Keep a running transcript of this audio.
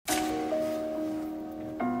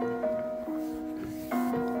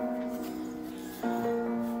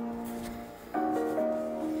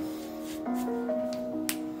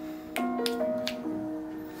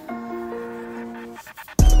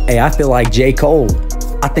Hey, I feel like J. Cole.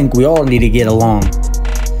 I think we all need to get along.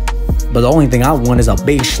 But the only thing I want is a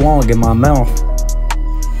big schlong in my mouth.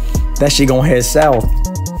 That shit gon' head south,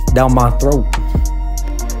 down my throat.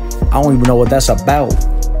 I don't even know what that's about,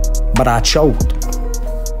 but I choked.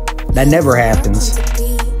 That never happens.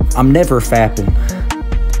 I'm never fapping.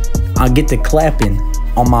 I get to clapping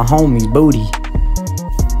on my homie's booty.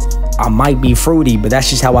 I might be fruity, but that's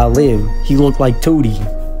just how I live. He looked like Tootie.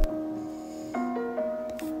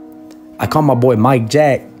 I called my boy Mike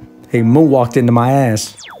Jack. He moonwalked into my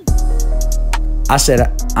ass. I said,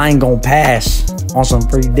 I ain't gonna pass on some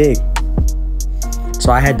free dick.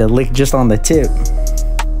 So I had to lick just on the tip.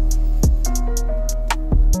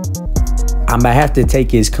 I might have to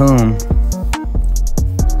take his cum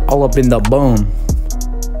all up in the bum.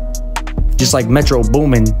 Just like Metro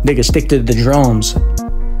Boomin, nigga stick to the drums.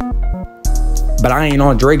 But I ain't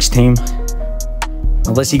on Drake's team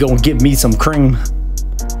unless he gonna give me some cream.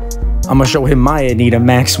 I'ma show him my Anita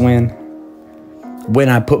Max when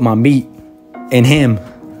I put my meat in him.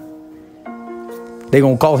 They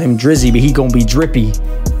gon' call him Drizzy, but he gon' be drippy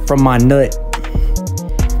from my nut.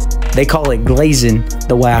 They call it glazing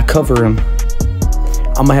the way I cover him.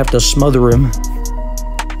 I'ma have to smother him.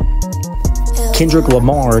 Kendrick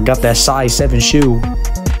Lamar got that size 7 shoe.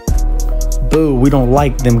 Boo, we don't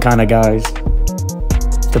like them kind of guys.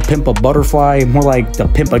 To pimp a butterfly, more like to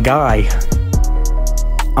pimp a guy.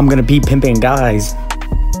 I'm gonna be pimping guys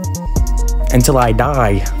until I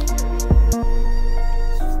die.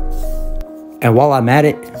 And while I'm at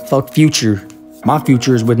it, fuck Future. My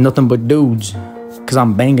future is with nothing but dudes, cause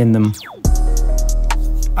I'm banging them.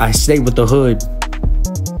 I stay with the hood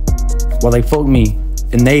while they fuck me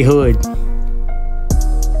in they hood.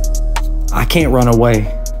 I can't run away.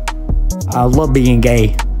 I love being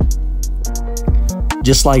gay.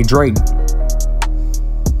 Just like Drake.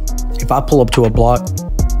 If I pull up to a block,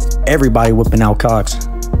 everybody whipping out cocks.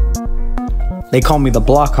 They call me the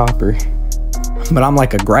block hopper, but I'm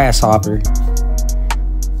like a grasshopper.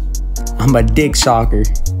 I'm a dick sucker.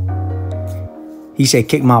 He said,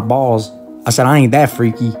 kick my balls. I said, I ain't that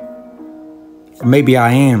freaky. Or maybe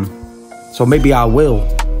I am. So maybe I will.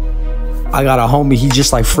 I got a homie, he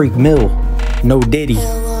just like Freak Mill. No Diddy.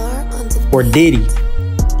 Or did he?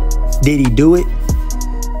 Did he do it?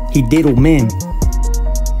 He diddle men.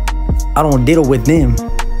 I don't diddle with them.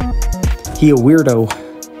 He a weirdo,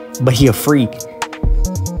 but he a freak.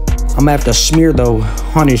 I'ma have to smear though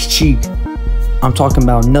on his cheek. I'm talking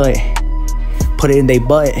about nut. Put it in they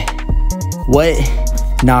butt. What?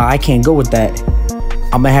 Nah, I can't go with that.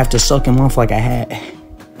 I'ma have to suck him off like a hat.